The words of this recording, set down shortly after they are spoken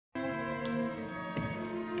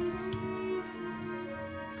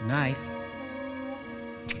night.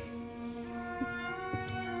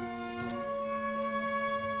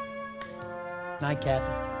 Night,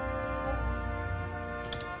 Kathy.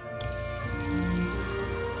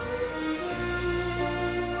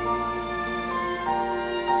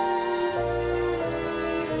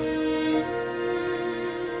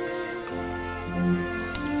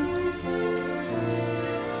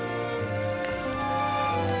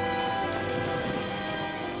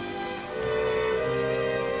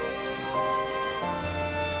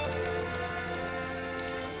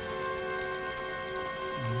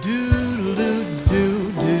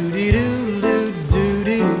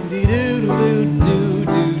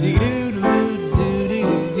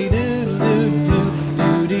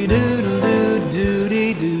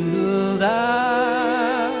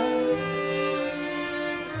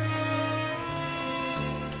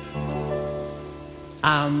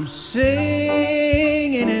 I'm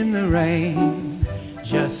singing in the rain,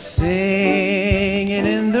 just singing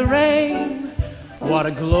in the rain. What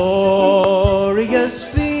a glorious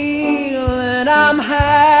feeling, I'm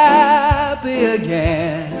happy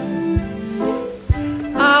again.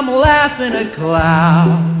 I'm laughing at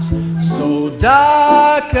clouds so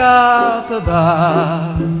dark up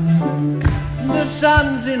above. The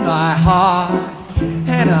sun's in my heart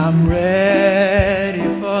and I'm ready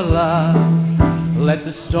for love. Let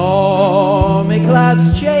the stormy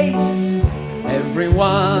clouds chase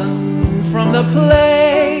everyone from the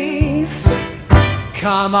place.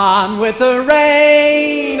 Come on with the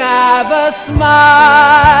rain, I've a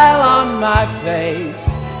smile on my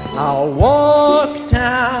face. I'll walk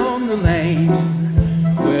down the lane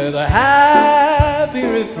with a happy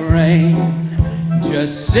refrain,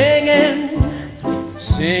 just singing,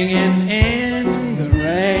 singing in the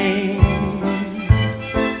rain.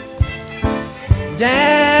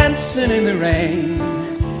 Dancing in the rain,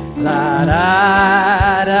 la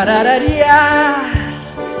da da da da da.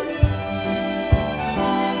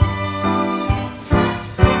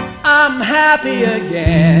 I'm happy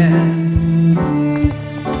again.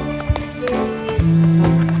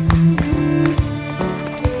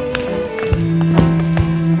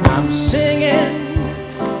 I'm singing,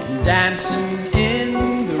 dancing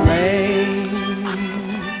in the rain.